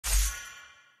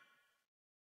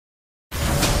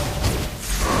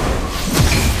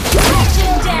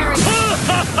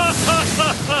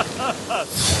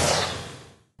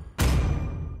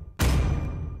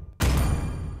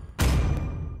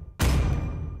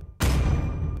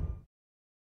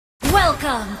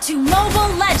Welcome to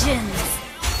Mobile Legends!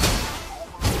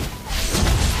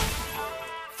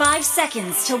 5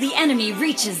 seconds till the enemy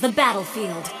reaches the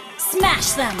battlefield.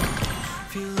 Smash them!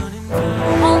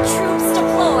 All troops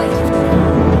deployed!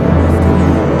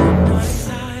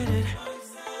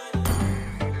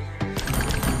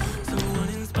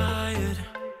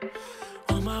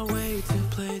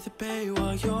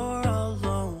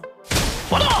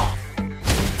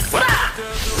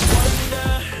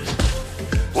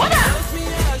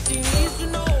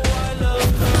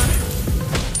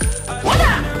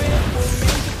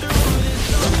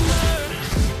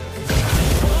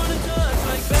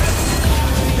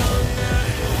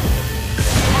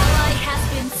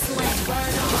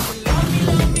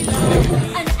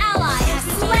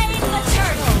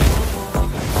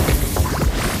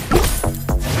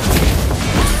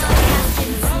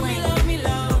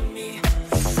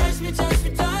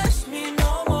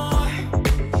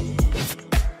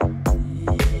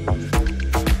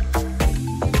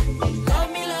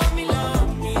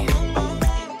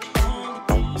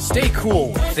 Stay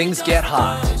cool when things get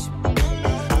hot.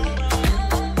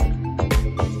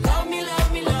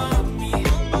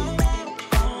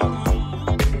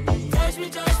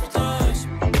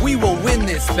 We will win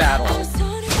this battle.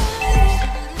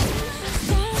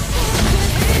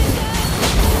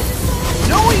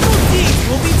 No evil deeds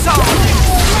will be tolerated.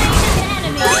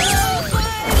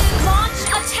 Launch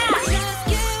attack!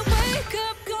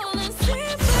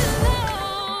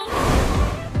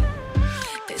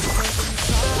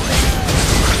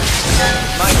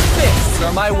 My fists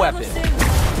are my weapon.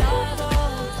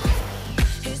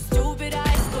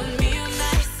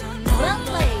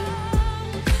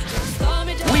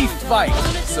 We fight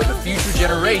so the future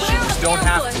generations don't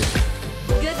have to.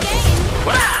 Good game!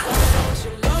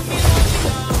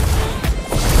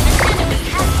 An enemy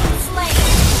has been slain!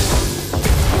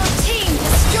 Your team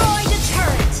destroyed a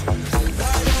turret!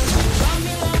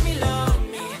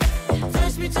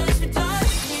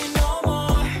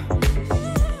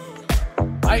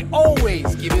 I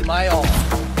always give it my all. An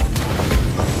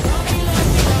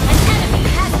enemy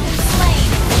has been slain!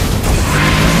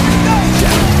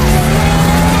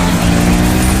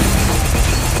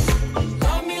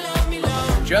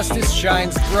 Justice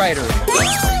shines brighter.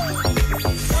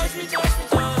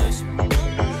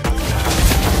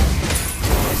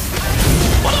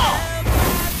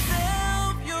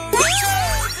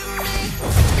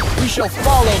 We shall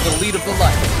follow the lead of the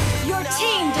light. Your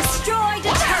team destroyed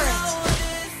a turret!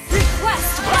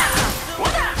 Request backup!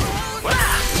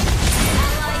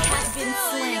 Ally has been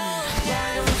slain.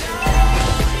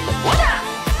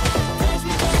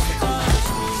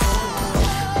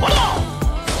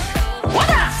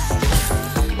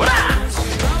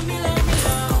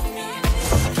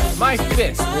 My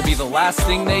fist will be the last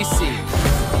thing they see. An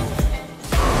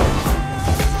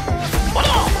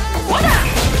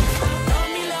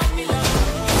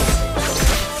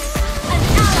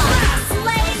ally has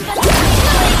slain the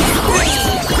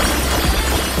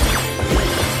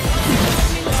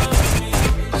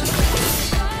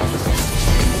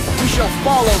We shall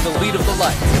follow the lead of the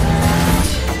light.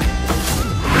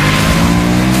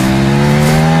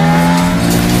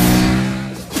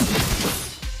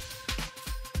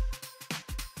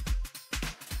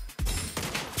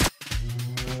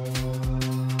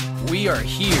 We are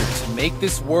here to make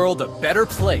this world a better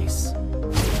place.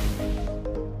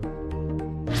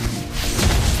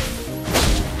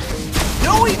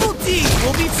 No evil deed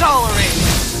will be tolerated.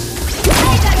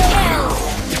 Mega kill!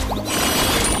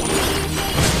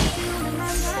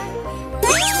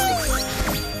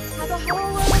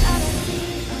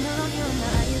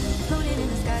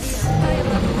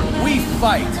 We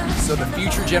fight so the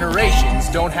future generations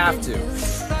don't have to.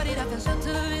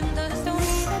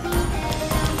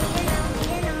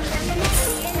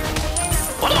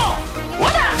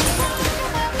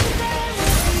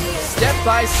 Step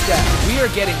by step, we are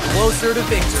getting closer to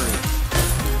victory.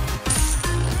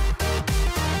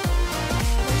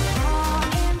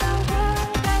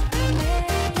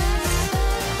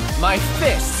 My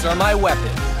fists are my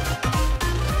weapon.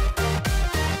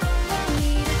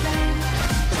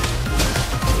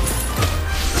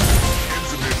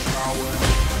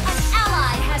 An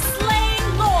ally has slain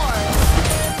Lord!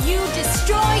 You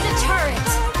destroyed a turret!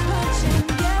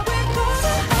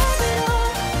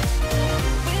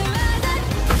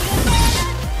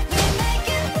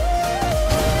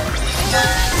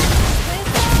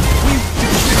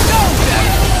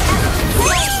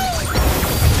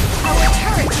 Our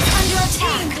turret is under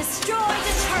attack! Destroy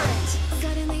the turret!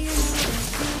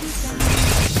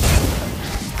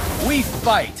 We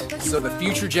fight so the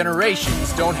future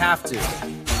generations don't have to.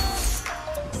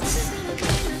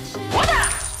 An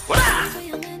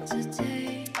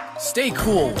Stay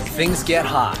cool when things get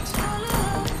hot.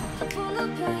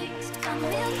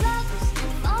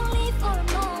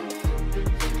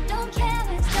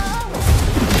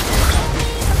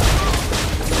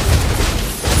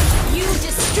 You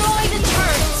destroy the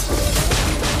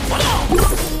turret.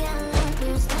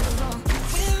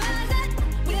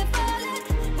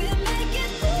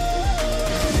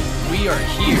 We are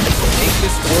here to make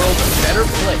this world a better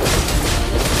place.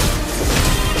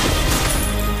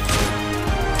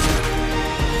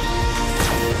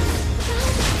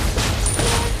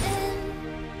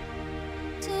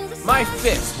 My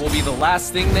fist will be the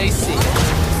last thing they see.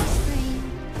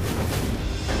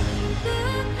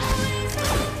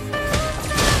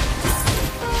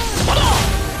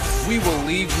 We will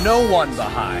leave no one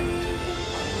behind.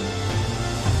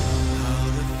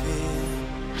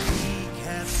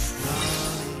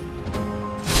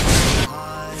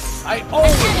 I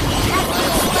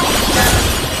always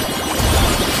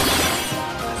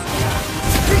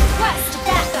Request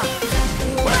backup.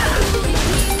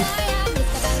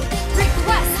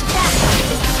 Request backup.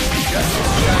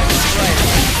 justice shines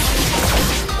brighter.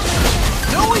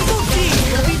 No evil deed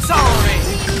will be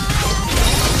tolerated.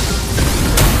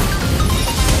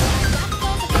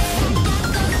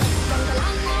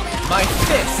 My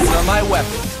fists are my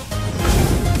weapon.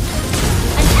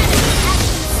 An enemy has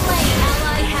been slain.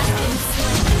 Ally has been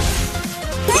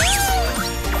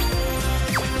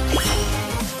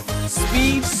slain.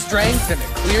 Speed, strength, and a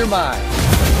clear mind.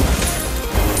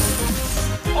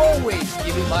 Always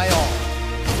giving my all.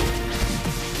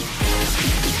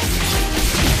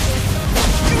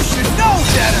 You should know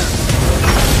better!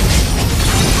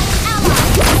 Ally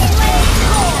slain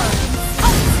Lord.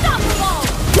 Unstoppable.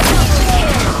 Double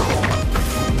kill.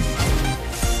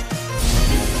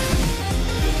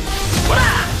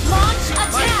 Launch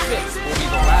My attack. fist will be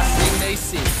the last thing they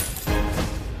see.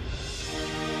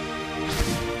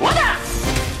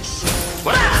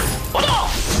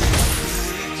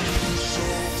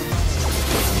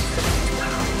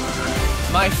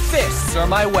 My fists are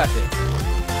my weapon.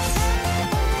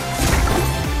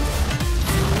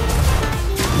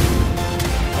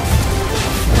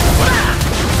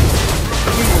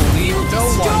 We will leave no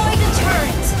Destroy one. the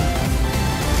turret.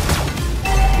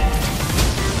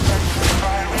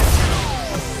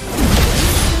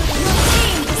 Your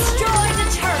team destroyed the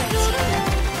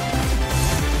turret.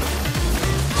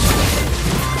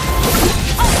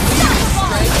 Unstoppable.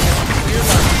 Clear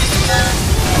line.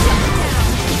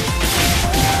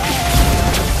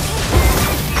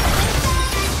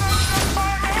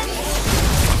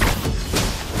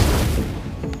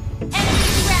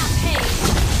 Enemy rampage.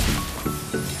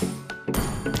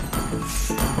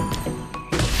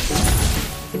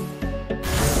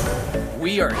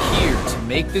 We are here to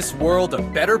make this world a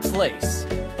better place.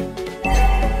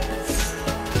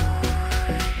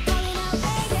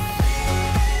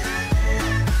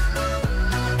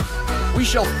 We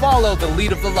shall follow the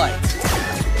lead of the light.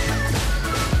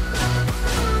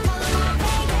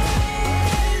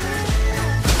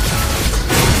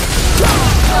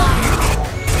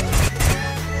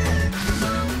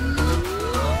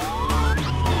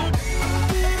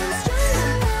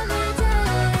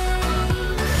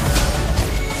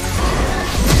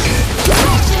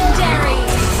 Legendary.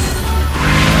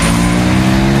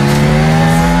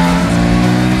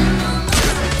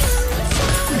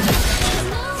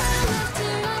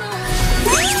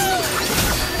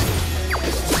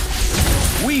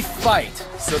 We fight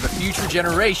so the future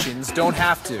generations don't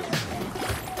have to.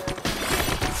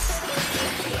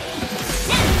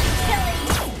 Killing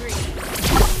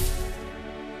spree.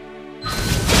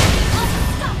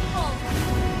 Unstoppable.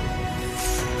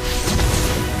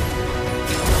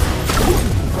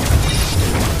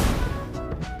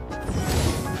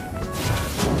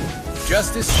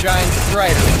 Justice shines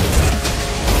brighter.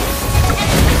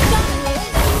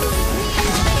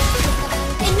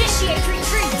 Initiate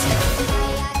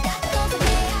retreat.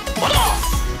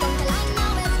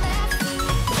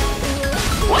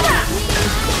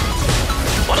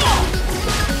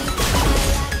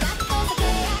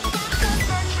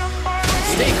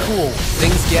 Stay cool when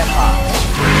things get hot.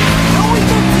 No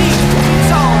evil deed will be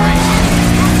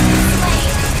tolerated.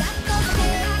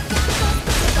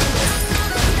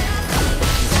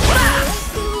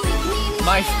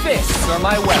 My fists are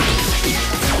my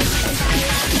weapon.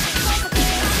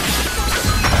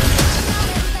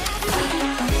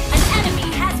 An enemy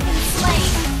has been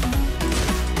slain.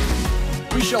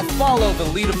 We shall follow the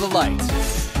lead of the light.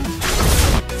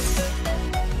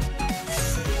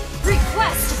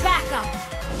 Request backup.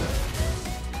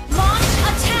 Launch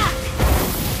attack.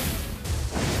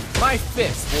 My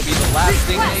fist will be the last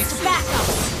thing they Request see.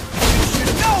 backup.